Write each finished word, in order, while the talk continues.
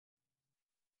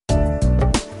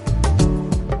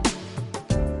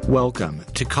Welcome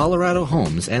to Colorado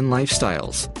Homes and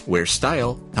Lifestyles, where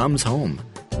style comes home.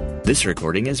 This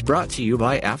recording is brought to you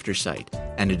by Aftersight,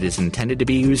 and it is intended to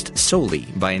be used solely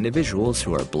by individuals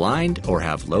who are blind or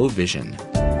have low vision.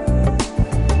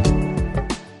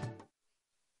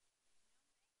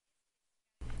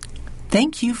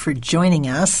 Thank you for joining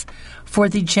us for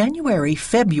the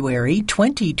January-February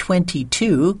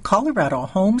 2022 Colorado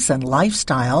Homes and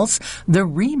Lifestyles, the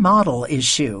Remodel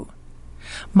issue.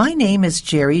 My name is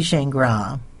Jerry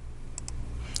Gingras.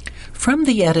 From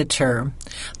the editor,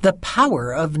 The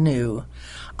Power of New.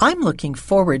 I'm looking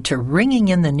forward to ringing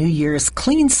in the new year's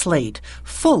clean slate,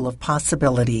 full of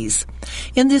possibilities.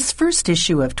 In this first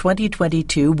issue of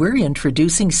 2022, we're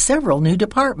introducing several new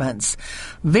departments.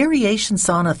 Variations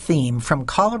on a theme from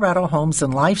Colorado Homes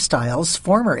and Lifestyles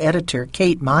former editor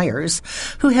Kate Myers,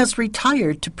 who has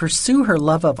retired to pursue her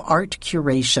love of art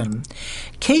curation.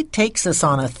 Kate takes us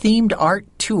on a themed art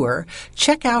tour.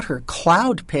 Check out her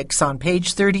cloud pics on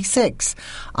page 36.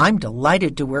 I'm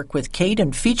delighted to work with Kate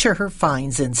and feature her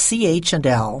finds in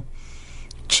CH&L.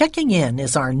 Checking In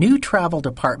is our new travel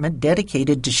department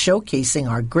dedicated to showcasing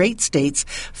our great state's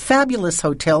fabulous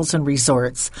hotels and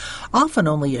resorts, often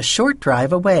only a short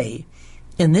drive away.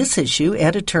 In this issue,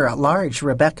 editor-at-large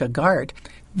Rebecca Gart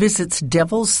visits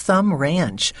Devil's Thumb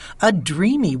Ranch, a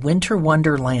dreamy winter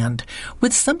wonderland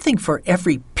with something for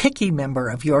every picky member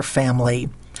of your family.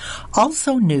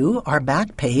 Also new, our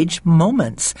back page,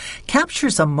 Moments,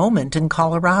 captures a moment in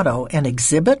Colorado, an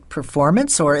exhibit,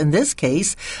 performance, or in this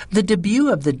case, the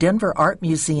debut of the Denver Art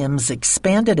Museum's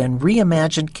expanded and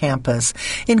reimagined campus,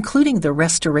 including the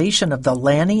restoration of the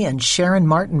Lanny and Sharon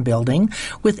Martin building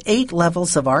with 8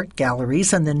 levels of art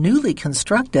galleries and the newly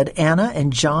constructed Anna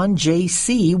and John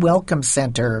J.C. Welcome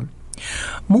Center.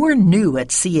 More new at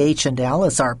CH&L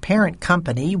as our parent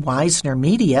company, Wisner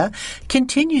Media,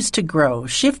 continues to grow,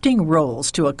 shifting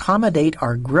roles to accommodate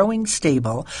our growing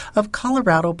stable of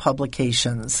Colorado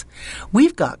publications.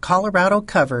 We've got Colorado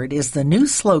covered is the new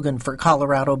slogan for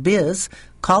Colorado Biz,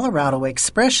 Colorado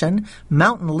Expression,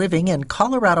 Mountain Living, and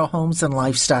Colorado Homes and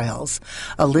Lifestyles.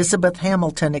 Elizabeth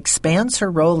Hamilton expands her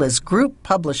role as group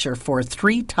publisher for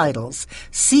 3 titles,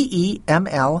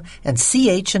 CEML and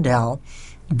CH&L.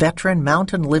 Veteran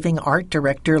Mountain Living art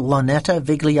director Lonetta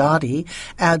Vigliotti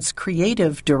adds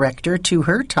creative director to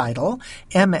her title,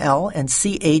 ML and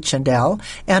CH&L,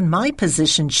 and my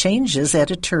position changes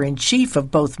editor-in-chief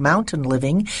of both Mountain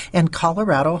Living and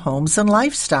Colorado Homes and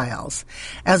Lifestyles.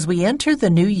 As we enter the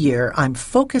new year, I'm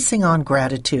focusing on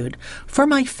gratitude for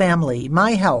my family,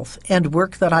 my health, and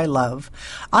work that I love.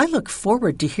 I look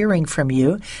forward to hearing from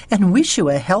you and wish you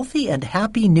a healthy and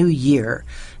happy new year.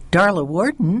 Darla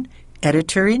Warden,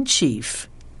 Editor-in-Chief.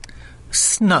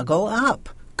 Snuggle Up,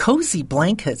 cozy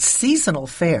blankets, seasonal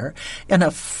fare, and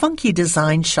a funky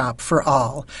design shop for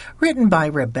all, written by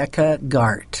Rebecca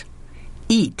Gart.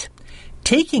 Eat,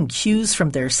 taking cues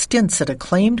from their stints at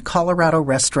acclaimed Colorado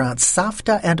restaurants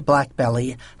Safta and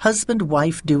Blackbelly,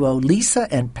 husband-wife duo Lisa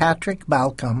and Patrick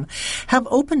Balcom have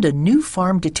opened a new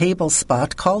farm-to-table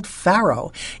spot called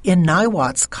Faro in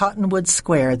Niwot's Cottonwood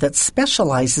Square that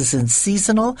specializes in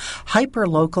seasonal,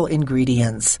 hyper-local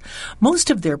ingredients.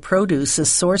 Most of their produce is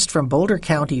sourced from Boulder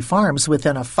County farms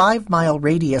within a 5-mile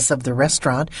radius of the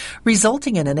restaurant,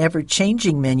 resulting in an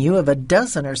ever-changing menu of a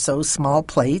dozen or so small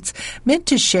plates meant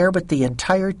to share with the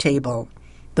entire table.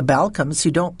 The Balcoms,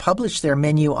 who don't publish their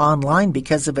menu online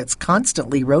because of its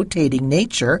constantly rotating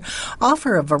nature,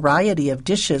 offer a variety of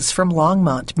dishes from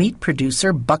Longmont meat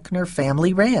producer Buckner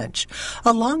Family Ranch,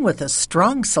 along with a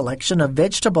strong selection of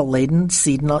vegetable-laden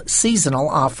seasonal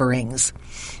offerings.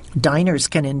 Diners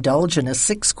can indulge in a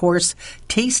 6-course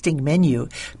tasting menu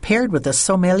paired with a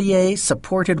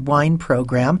sommelier-supported wine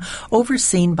program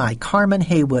overseen by Carmen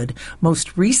Haywood,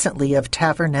 most recently of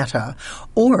Tavernetta,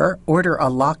 or order a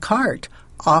la carte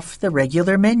off the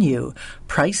regular menu.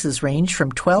 Prices range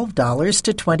from $12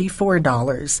 to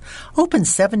 $24. Open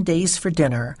 7 days for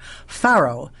dinner.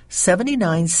 Faro,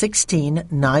 7916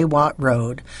 Niwot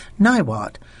Road,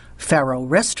 Niwot.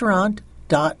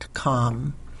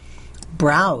 FaroRestaurant.com.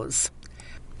 Browse.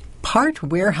 Part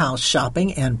warehouse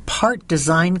shopping and part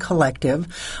design collective,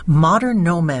 Modern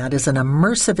Nomad is an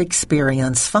immersive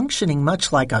experience functioning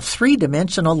much like a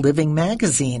 3-dimensional living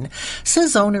magazine,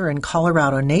 says owner and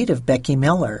Colorado native Becky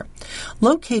Miller.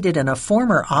 Located in a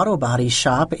former auto body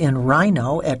shop in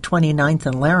Rhino at 29th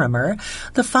and Larimer,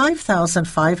 the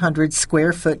 5,500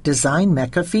 square foot design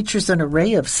mecca features an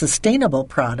array of sustainable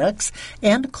products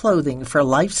and clothing for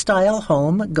lifestyle,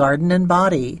 home, garden, and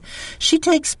body. She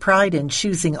takes pride in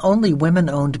choosing only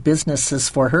women-owned businesses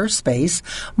for her space,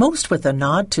 most with a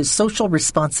nod to social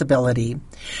responsibility.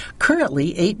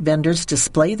 Currently, 8 vendors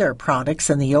display their products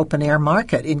in the open-air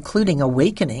market, including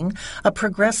Awakening, a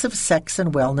progressive sex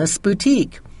and wellness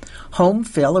boutique, Home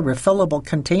Fill, a refillable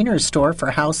container store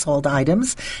for household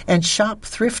items, and Shop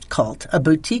Thrift Cult, a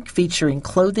boutique featuring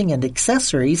clothing and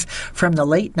accessories from the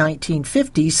late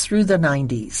 1950s through the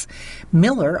 90s.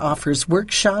 Miller offers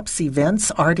workshops,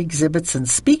 events, art exhibits, and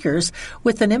speakers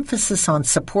with an emphasis on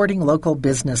supporting local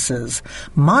businesses.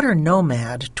 Modern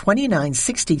Nomad,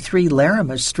 2963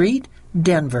 Larimer Street,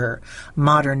 Denver.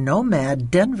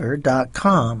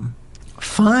 ModernNomadDenver.com.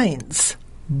 Finds.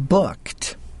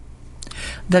 Booked.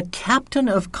 The Captain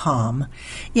of Calm.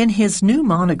 In his new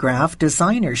monograph,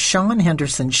 designer Sean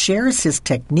Henderson shares his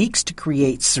techniques to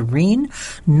create serene,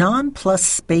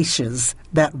 nonplussed spaces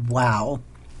that wow.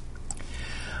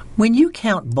 When you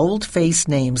count bold-faced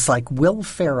names like Will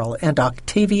Ferrell and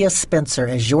Octavia Spencer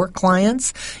as your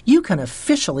clients, you can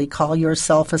officially call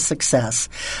yourself a success.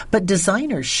 But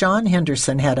designer Sean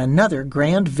Henderson had another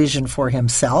grand vision for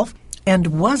himself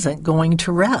and wasn't going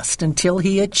to rest until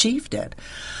he achieved it.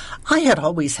 I had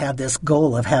always had this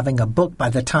goal of having a book by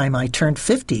the time I turned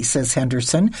 50, says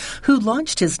Henderson, who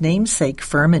launched his namesake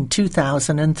firm in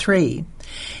 2003.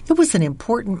 It was an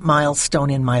important milestone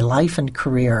in my life and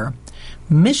career.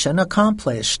 Mission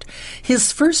accomplished.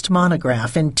 His first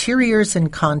monograph, Interiors in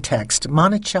Context,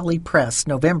 Monticelli Press,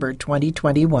 November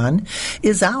 2021,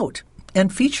 is out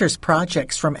and features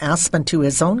projects from Aspen to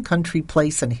his own country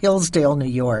place in Hillsdale, New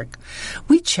York.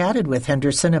 We chatted with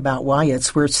Henderson about why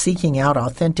it's worth seeking out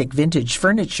authentic vintage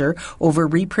furniture over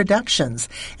reproductions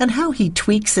and how he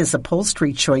tweaks his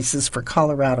upholstery choices for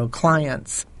Colorado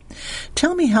clients.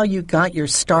 Tell me how you got your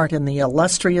start in the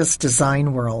illustrious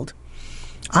design world.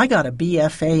 I got a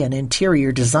BFA in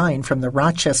interior design from the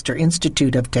Rochester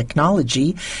Institute of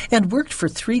Technology and worked for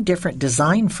 3 different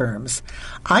design firms.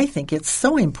 I think it's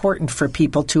so important for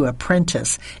people to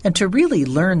apprentice and to really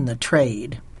learn the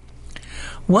trade.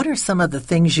 What are some of the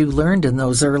things you learned in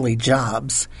those early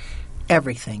jobs?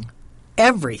 Everything.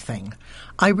 Everything.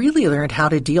 I really learned how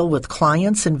to deal with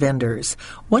clients and vendors.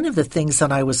 One of the things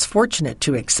that I was fortunate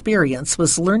to experience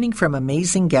was learning from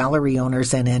amazing gallery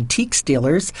owners and antiques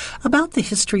dealers about the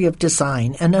history of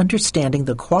design and understanding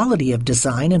the quality of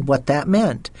design and what that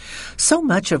meant. So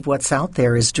much of what's out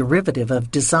there is derivative of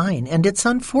design, and it's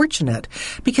unfortunate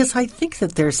because I think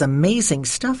that there's amazing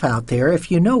stuff out there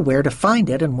if you know where to find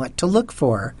it and what to look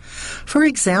for. For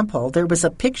example, there was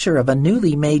a picture of a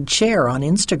newly made chair on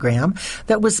Instagram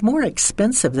that was more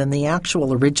expensive than the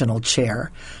actual original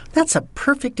chair. That's a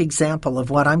perfect example of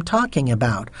what I'm talking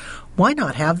about. Why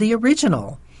not have the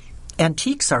original?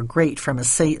 Antiques are great from a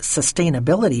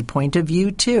sustainability point of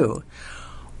view, too.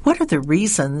 What are the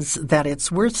reasons that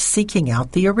it's worth seeking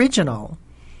out the original?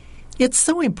 It's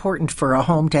so important for a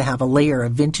home to have a layer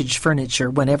of vintage furniture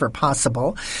whenever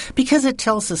possible because it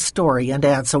tells a story and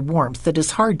adds a warmth that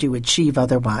is hard to achieve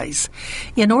otherwise.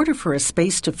 In order for a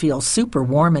space to feel super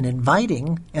warm and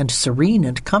inviting and serene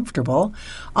and comfortable,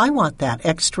 I want that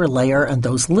extra layer and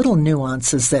those little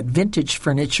nuances that vintage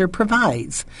furniture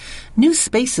provides. New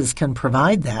spaces can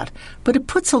provide that, but it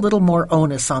puts a little more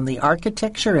onus on the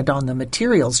architecture and on the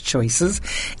materials choices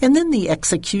and then the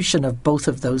execution of both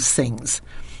of those things.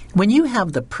 When you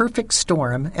have the perfect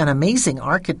storm, an amazing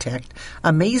architect,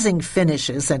 amazing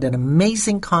finishes, and an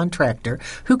amazing contractor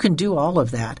who can do all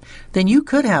of that, then you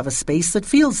could have a space that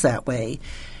feels that way.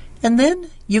 And then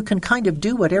you can kind of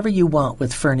do whatever you want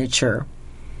with furniture.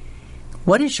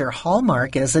 What is your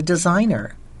hallmark as a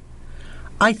designer?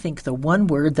 I think the one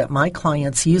word that my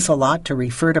clients use a lot to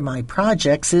refer to my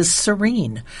projects is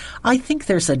serene. I think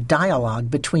there's a dialogue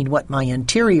between what my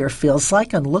interior feels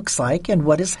like and looks like and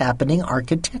what is happening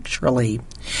architecturally.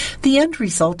 The end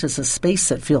result is a space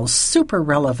that feels super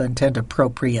relevant and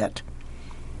appropriate.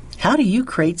 How do you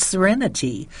create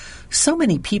serenity? So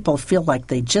many people feel like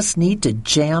they just need to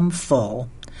jam full.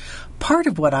 Part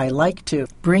of what I like to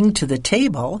bring to the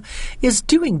table is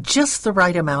doing just the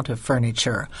right amount of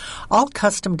furniture. I'll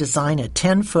custom design a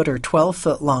 10-foot or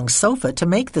 12-foot long sofa to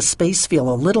make the space feel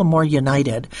a little more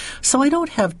united, so I don't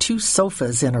have 2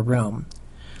 sofas in a room.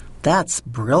 That's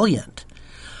brilliant.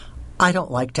 I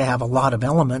don't like to have a lot of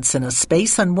elements in a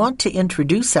space and want to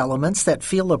introduce elements that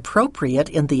feel appropriate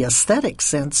in the aesthetic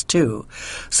sense, too.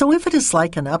 So if it is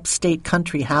like an upstate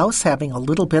country house having a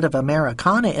little bit of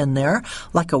Americana in there,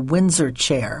 like a Windsor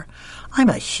chair, I'm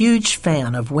a huge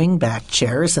fan of wingback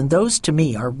chairs, and those to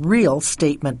me are real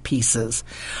statement pieces.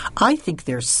 I think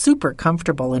they're super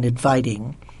comfortable and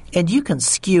inviting. And you can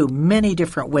skew many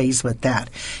different ways with that.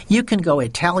 You can go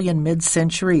Italian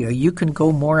mid-century, or you can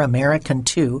go more American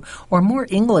too, or more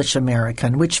English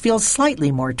American, which feels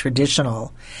slightly more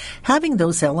traditional. Having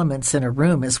those elements in a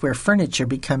room is where furniture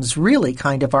becomes really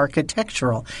kind of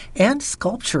architectural and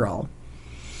sculptural.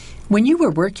 When you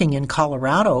were working in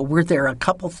Colorado, were there a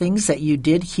couple things that you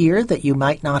did here that you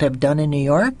might not have done in New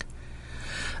York?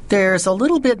 There's a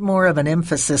little bit more of an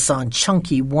emphasis on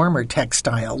chunky, warmer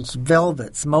textiles,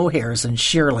 velvets, mohairs, and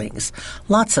shearlings.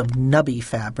 Lots of nubby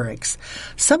fabrics.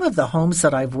 Some of the homes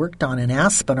that I've worked on in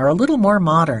Aspen are a little more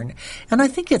modern, and I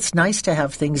think it's nice to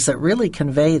have things that really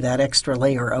convey that extra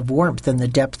layer of warmth in the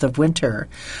depth of winter.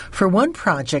 For one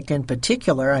project in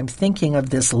particular, I'm thinking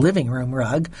of this living room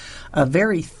rug, a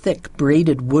very thick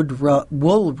braided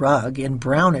wool rug in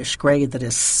brownish gray that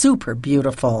is super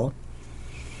beautiful.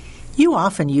 You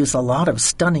often use a lot of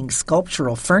stunning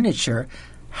sculptural furniture.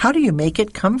 How do you make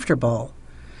it comfortable?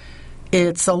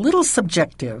 It's a little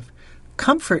subjective.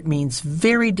 Comfort means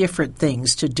very different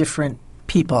things to different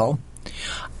people.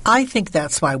 I think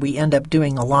that's why we end up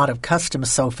doing a lot of custom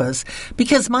sofas,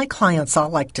 because my clients all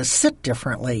like to sit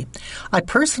differently. I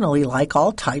personally like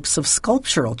all types of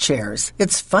sculptural chairs.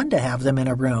 It's fun to have them in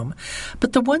a room.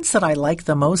 But the ones that I like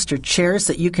the most are chairs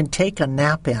that you can take a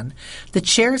nap in, the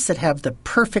chairs that have the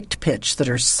perfect pitch, that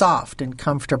are soft and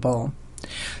comfortable.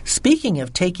 Speaking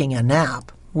of taking a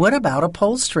nap, what about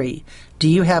upholstery? Do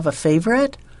you have a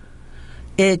favorite?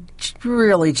 It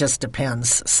really just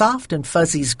depends. Soft and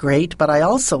fuzzy's great, but I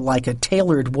also like a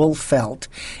tailored wool felt.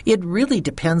 It really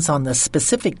depends on the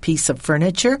specific piece of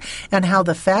furniture and how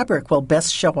the fabric will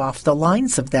best show off the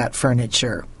lines of that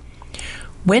furniture.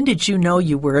 When did you know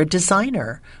you were a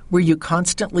designer? Were you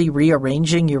constantly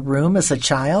rearranging your room as a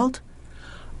child?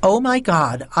 Oh my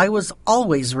God, I was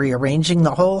always rearranging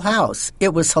the whole house.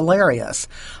 It was hilarious.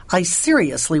 I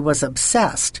seriously was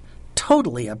obsessed.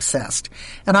 Totally obsessed.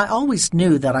 And I always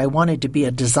knew that I wanted to be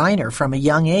a designer from a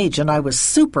young age, and I was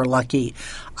super lucky.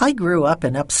 I grew up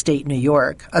in upstate New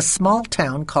York, a small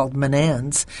town called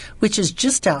Menands, which is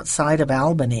just outside of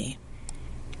Albany.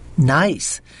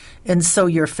 Nice. And so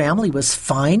your family was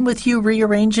fine with you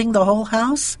rearranging the whole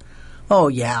house? Oh,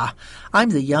 yeah. I'm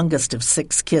the youngest of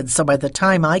 6 kids, so by the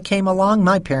time I came along,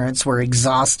 my parents were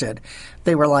exhausted.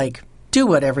 They were like, do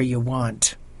whatever you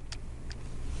want.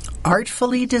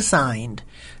 Artfully designed,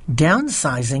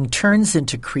 downsizing turns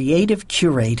into creative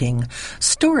curating.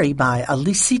 Story by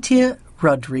Alicia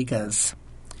Rodriguez.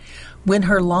 When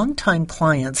her longtime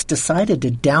clients decided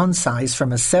to downsize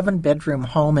from a 7-bedroom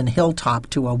home in Hilltop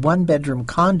to a 1-bedroom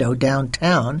condo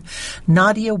downtown,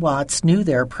 Nadia Watts knew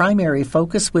their primary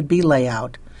focus would be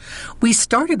layout. We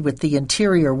started with the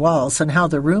interior walls and how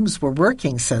the rooms were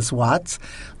working, says Watts.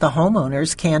 The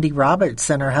homeowners, Candy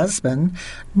Roberts and her husband,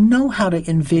 know how to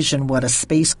envision what a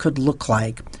space could look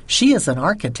like. She is an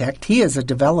architect, he is a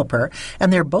developer,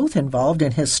 and they're both involved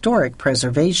in historic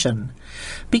preservation.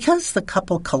 Because the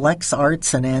couple collects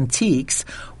arts and antiques,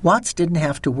 Watts didn't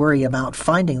have to worry about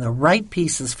finding the right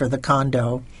pieces for the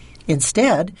condo.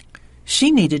 Instead,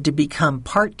 she needed to become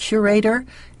part curator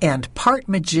and part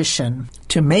magician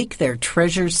to make their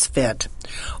treasures fit.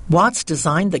 Watts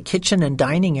designed the kitchen and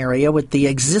dining area with the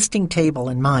existing table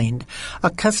in mind, a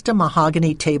custom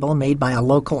mahogany table made by a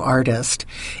local artist.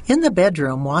 In the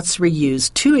bedroom, Watts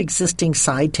reused 2 existing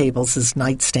side tables as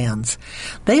nightstands.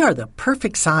 They are the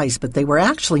perfect size, but they were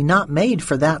actually not made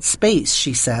for that space,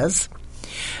 she says.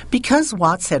 Because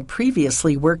Watts had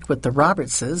previously worked with the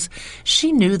Robertses,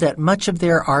 she knew that much of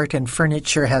their art and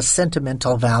furniture has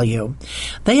sentimental value.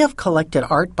 They have collected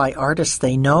art by artists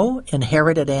they know,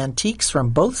 inherited antiques from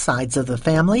both sides of the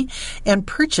family, and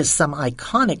purchased some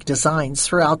iconic designs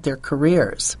throughout their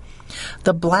careers.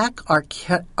 The black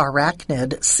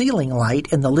arachnid ceiling light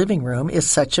in the living room is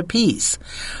such a piece.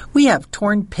 We have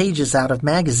torn pages out of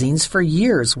magazines for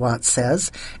years, Watts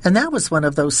says, and that was one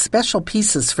of those special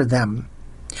pieces for them.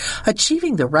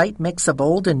 Achieving the right mix of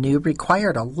old and new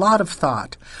required a lot of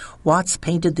thought. Watts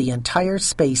painted the entire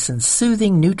space in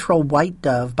soothing neutral white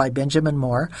dove by Benjamin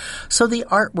Moore, so the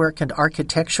artwork and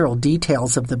architectural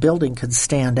details of the building could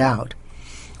stand out.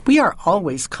 We are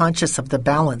always conscious of the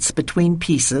balance between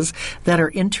pieces that are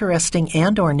interesting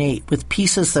and ornate with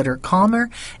pieces that are calmer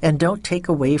and don't take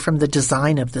away from the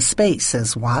design of the space,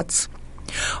 says Watts.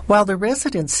 While the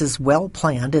residence is well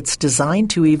planned, it's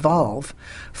designed to evolve.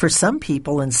 For some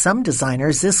people and some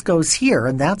designers, this goes here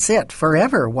and that's it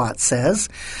forever, Watts says.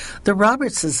 The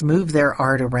Robertses move their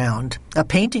art around. A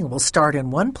painting will start in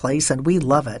one place and we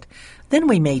love it. Then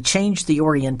we may change the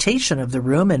orientation of the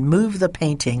room and move the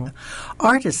painting.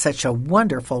 Art is such a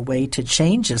wonderful way to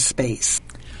change a space.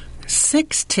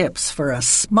 6 tips for a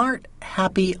smart,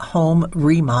 happy home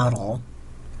remodel.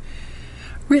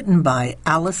 Written by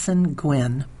Allison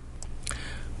Gwynn.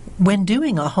 When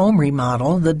doing a home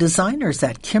remodel, the designers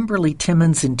at Kimberly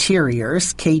Timmons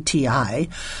Interiors,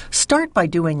 KTI, start by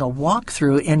doing a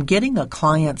walkthrough and getting a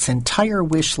client's entire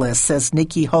wish list, says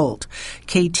Nikki Holt,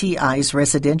 KTI's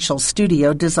residential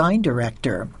studio design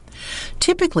director.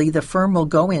 Typically, the firm will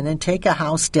go in and take a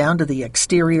house down to the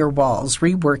exterior walls,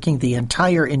 reworking the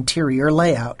entire interior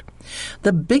layout.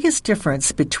 The biggest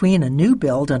difference between a new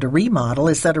build and a remodel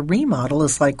is that a remodel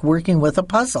is like working with a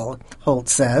puzzle, Holt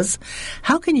says.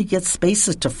 How can you get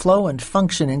spaces to flow and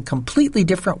function in completely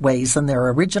different ways than their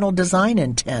original design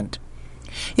intent?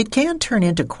 It can turn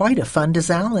into quite a fun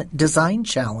design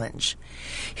challenge.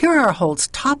 Here are Holt's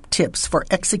top tips for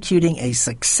executing a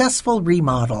successful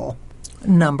remodel.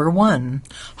 Number 1,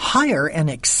 hire an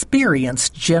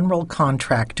experienced general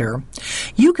contractor.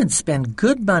 You can spend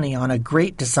good money on a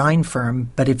great design firm,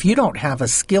 but if you don't have a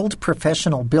skilled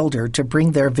professional builder to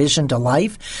bring their vision to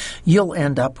life, you'll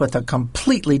end up with a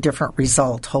completely different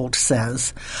result, Holt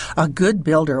says. A good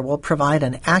builder will provide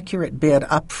an accurate bid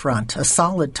up front, a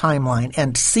solid timeline,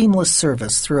 and seamless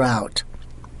service throughout.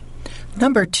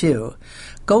 Number 2,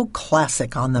 go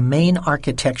classic on the main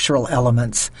architectural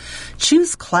elements.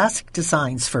 Choose classic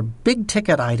designs for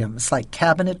big-ticket items like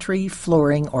cabinetry,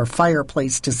 flooring, or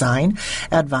fireplace design,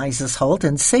 advises Holt,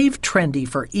 and save trendy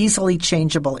for easily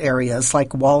changeable areas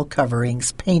like wall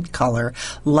coverings, paint color,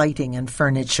 lighting, and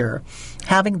furniture.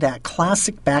 Having that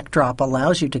classic backdrop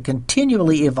allows you to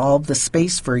continually evolve the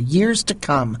space for years to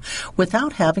come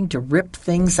without having to rip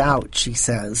things out, she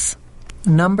says.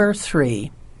 Number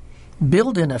 3,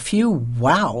 build in a few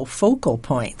wow focal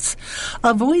points.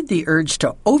 Avoid the urge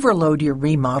to overload your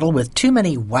remodel with too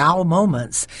many wow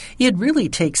moments. It really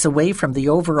takes away from the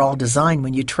overall design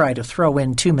when you try to throw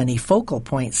in too many focal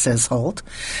points, says Holt.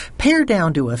 Pare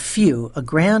down to a few: a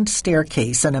grand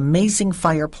staircase, an amazing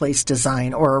fireplace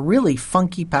design, or a really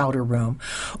funky powder room.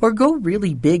 Or go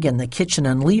really big in the kitchen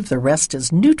and leave the rest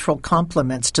as neutral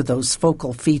complements to those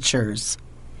focal features.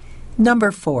 Number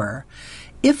 4,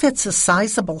 if it's a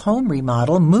sizable home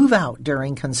remodel, move out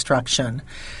during construction.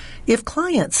 If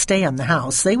clients stay in the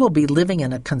house, they will be living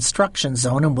in a construction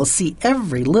zone and will see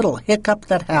every little hiccup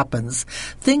that happens,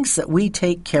 things that we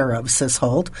take care of, says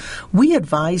Holt. We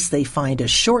advise they find a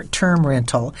short-term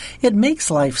rental. It makes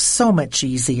life so much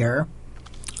easier.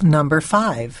 Number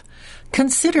 5,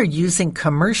 consider using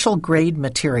commercial-grade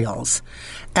materials.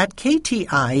 At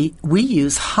KTI, we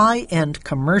use high-end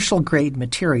commercial-grade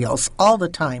materials all the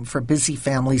time for busy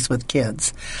families with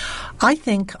kids. I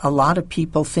think a lot of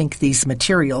people think these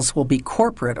materials will be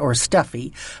corporate or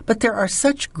stuffy, but there are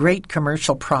such great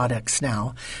commercial products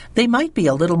now. They might be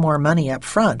a little more money up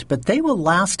front, but they will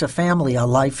last a family a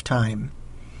lifetime.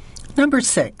 Number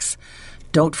 6,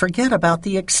 don't forget about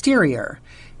the exterior.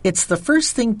 It's the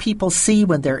first thing people see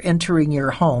when they're entering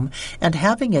your home, and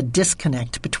having a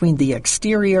disconnect between the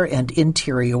exterior and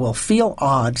interior will feel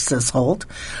odd, says Holt.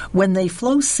 When they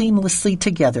flow seamlessly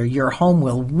together, your home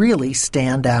will really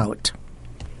stand out.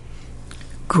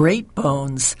 Great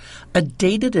bones. A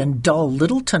dated and dull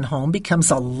Littleton home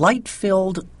becomes a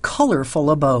light-filled,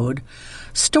 colorful abode.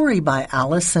 Story by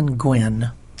Allison Gwynn.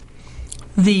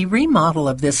 The remodel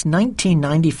of this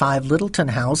 1995 Littleton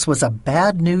house was a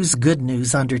bad news, good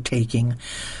news undertaking.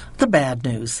 The bad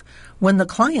news: when the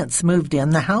clients moved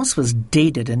in, the house was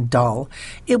dated and dull.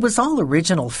 It was all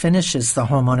original finishes, the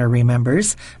homeowner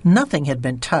remembers. Nothing had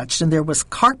been touched, and there was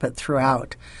carpet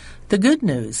throughout. The good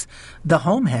news: the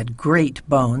home had great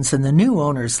bones, and the new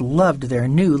owners loved their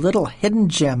new little hidden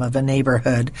gem of a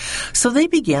neighborhood. So they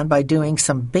began by doing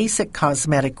some basic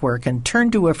cosmetic work and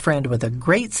turned to a friend with a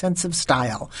great sense of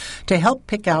style to help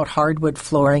pick out hardwood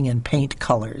flooring and paint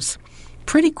colors.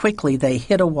 Pretty quickly, they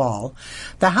hit a wall.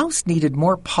 The house needed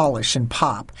more polish and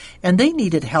pop, and they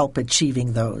needed help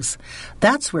achieving those.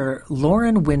 That's where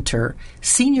Lauren Winter,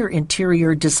 senior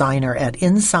interior designer at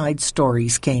Inside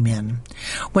Stories, came in.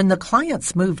 When the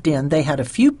clients moved in, they had a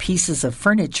few pieces of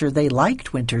furniture they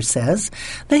liked, Winter says.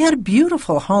 They had a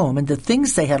beautiful home, and the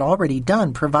things they had already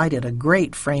done provided a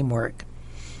great framework.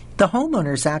 The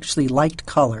homeowners actually liked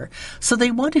color, so they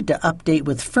wanted to update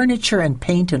with furniture and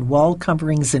paint and wall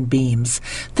coverings and beams,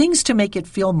 things to make it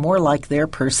feel more like their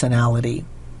personality.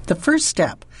 The first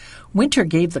step: Winter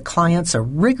gave the clients a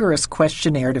rigorous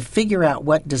questionnaire to figure out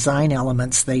what design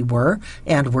elements they were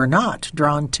and were not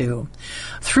drawn to.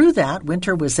 Through that,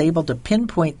 Winter was able to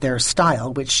pinpoint their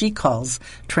style, which she calls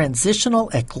transitional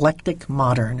eclectic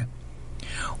modern.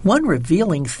 One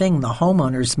revealing thing the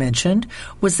homeowners mentioned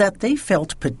was that they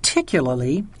felt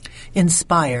particularly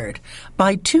Inspired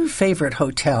by two favorite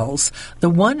hotels, the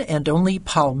one and only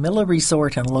Palmilla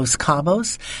Resort in Los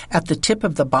Cabos at the tip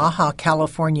of the Baja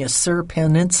California Sur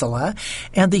Peninsula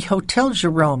and the Hotel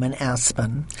Jerome in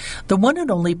Aspen. The one and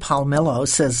only Palmilla,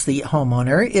 says the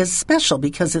homeowner, is special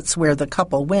because it's where the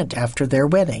couple went after their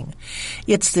wedding.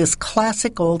 It's this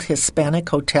classic old Hispanic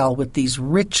hotel with these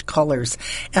rich colors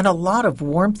and a lot of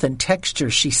warmth and texture,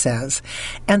 she says.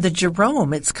 And the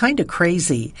Jerome, it's kind of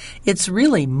crazy. It's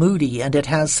really moody and it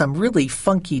has some really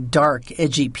funky, dark,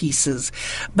 edgy pieces,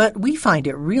 but we find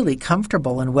it really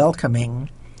comfortable and welcoming.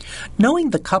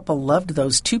 Knowing the couple loved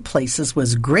those two places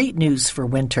was great news for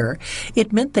Winter.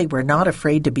 It meant they were not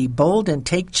afraid to be bold and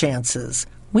take chances.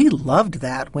 We loved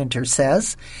that, Winter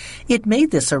says. It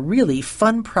made this a really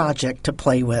fun project to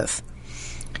play with.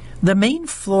 The main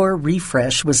floor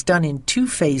refresh was done in two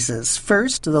phases.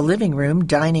 First, the living room,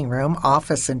 dining room,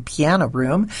 office, and piano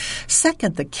room.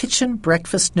 Second, the kitchen,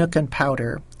 breakfast nook, and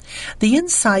powder. The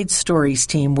Inside Stories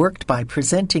team worked by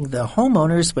presenting the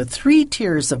homeowners with 3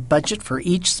 tiers of budget for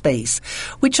each space,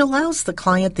 which allows the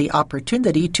client the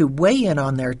opportunity to weigh in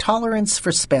on their tolerance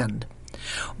for spend.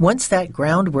 Once that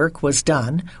groundwork was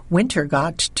done, Winter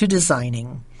got to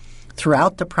designing.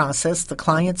 Throughout the process, the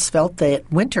clients felt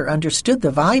that Winter understood the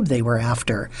vibe they were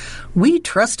after. We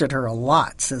trusted her a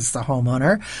lot, says the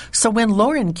homeowner, so when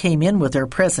Lauren came in with her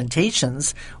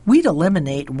presentations, we'd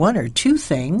eliminate 1 or 2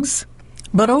 things.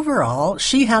 But overall,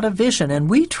 she had a vision and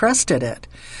we trusted it.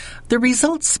 The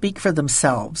results speak for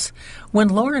themselves. When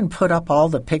Lauren put up all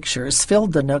the pictures,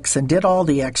 filled the nooks, and did all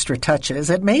the extra touches,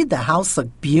 it made the house look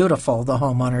beautiful, the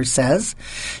homeowner says.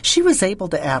 She was able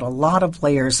to add a lot of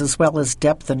layers as well as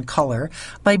depth and color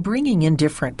by bringing in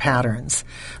different patterns.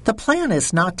 The plan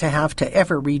is not to have to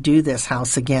ever redo this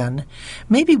house again.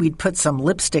 Maybe we'd put some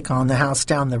lipstick on the house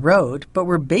down the road, but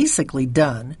we're basically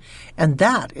done. And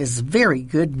that is very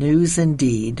good news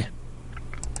indeed.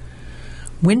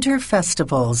 Winter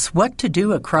Festivals, What to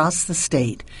Do Across the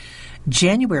State.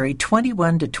 January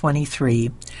 21 to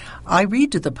 23. I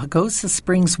read to the Pagosa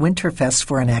Springs Winterfest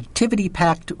for an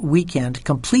activity-packed weekend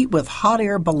complete with hot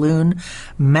air balloon,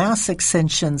 mass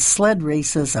ascension, sled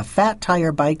races, a fat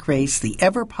tire bike race, the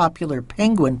ever-popular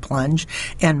penguin plunge,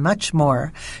 and much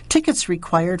more. Tickets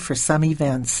required for some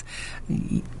events.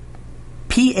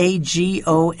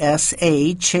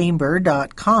 PAGOSA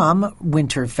chamber.com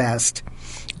Winterfest.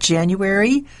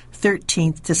 January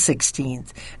 13th to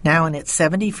 16th. Now in its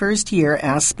 71st year,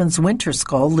 Aspen's Winter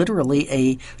Skull, literally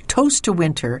a toast to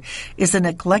winter, is an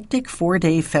eclectic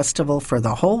 4-day festival for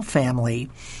the whole family.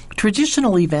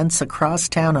 Traditional events across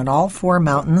town on all 4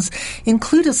 mountains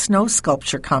include a snow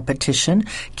sculpture competition,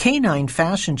 canine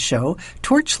fashion show,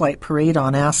 torchlight parade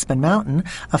on Aspen Mountain,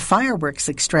 a fireworks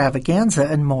extravaganza,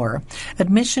 and more.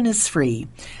 Admission is free.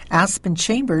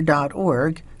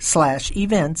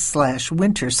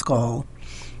 aspenchamber.org/events/winterskull.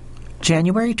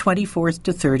 January 24th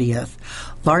to 30th.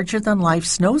 Larger-than-life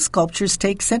snow sculptures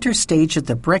take center stage at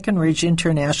the Breckenridge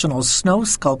International Snow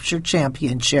Sculpture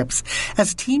Championships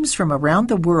as teams from around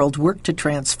the world work to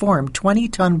transform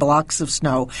 20-ton blocks of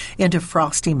snow into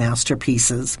frosty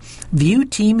masterpieces. View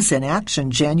teams in action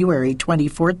January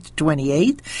 24th to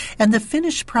 28th and the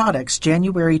finished products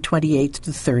January 28th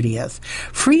to 30th.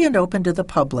 Free and open to the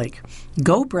public.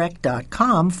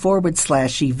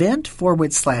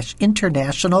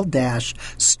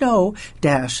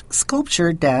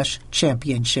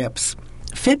 GoBrec.com/event/international-snow-sculpture-championships.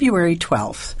 February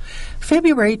 12th.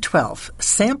 February 12th,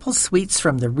 sample sweets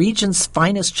from the region's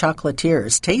finest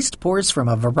chocolatiers, taste pours from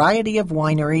a variety of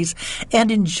wineries, and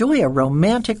enjoy a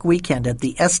romantic weekend at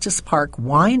the Estes Park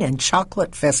Wine and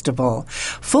Chocolate Festival.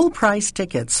 Full-price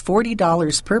tickets,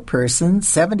 $40 per person,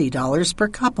 $70 per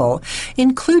couple,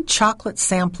 include chocolate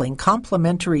sampling,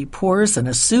 complimentary pours, and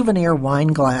a souvenir wine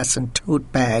glass and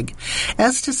tote bag.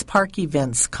 Estes Park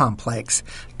Events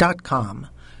Complex.com.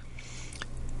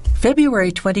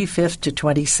 February 25th to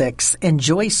 26th,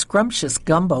 enjoy scrumptious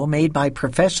gumbo made by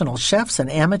professional chefs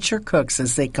and amateur cooks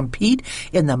as they compete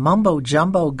in the Mumbo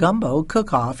Jumbo Gumbo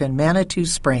Cook-Off in Manitou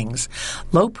Springs.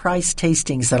 Low-price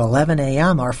tastings at 11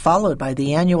 a.m. are followed by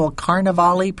the annual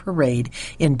Carnivale Parade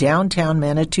in downtown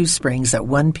Manitou Springs at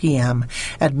 1 p.m.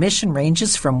 Admission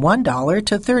ranges from $1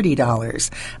 to $30.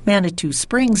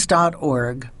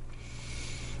 ManitouSprings.org.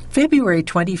 February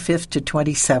 25th to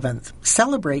 27th.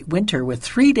 Celebrate winter with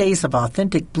 3 days of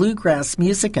authentic bluegrass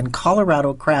music and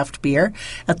Colorado craft beer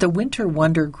at the Winter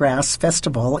Wonder Grass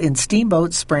Festival in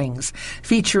Steamboat Springs,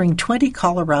 featuring 20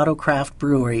 Colorado craft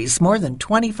breweries, more than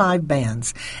 25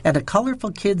 bands, and a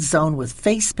colorful kids zone with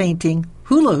face painting,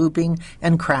 hula hooping,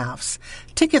 and crafts.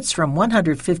 Tickets from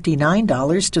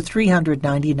 $159 to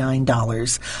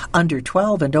 $399. Under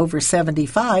 12 and over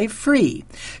 75, free.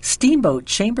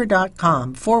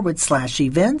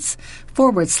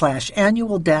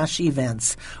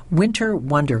 SteamboatChamber.com/events/annual-events. Winter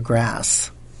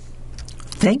Wondergrass.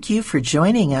 Thank you for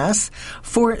joining us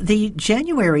for the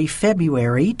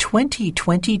January-February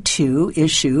 2022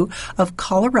 issue of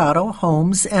Colorado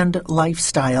Homes and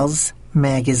Lifestyles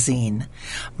magazine.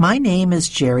 My name is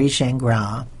Jerry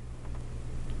Gingras.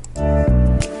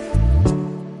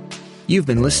 You've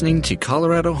been listening to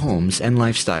Colorado Homes and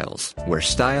Lifestyles, where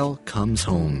style comes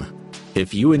home.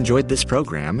 If you enjoyed this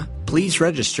program, please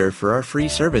register for our free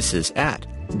services at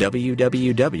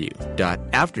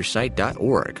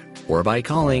www.aftersight.org or by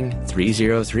calling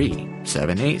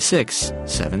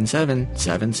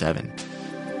 303-786-7777.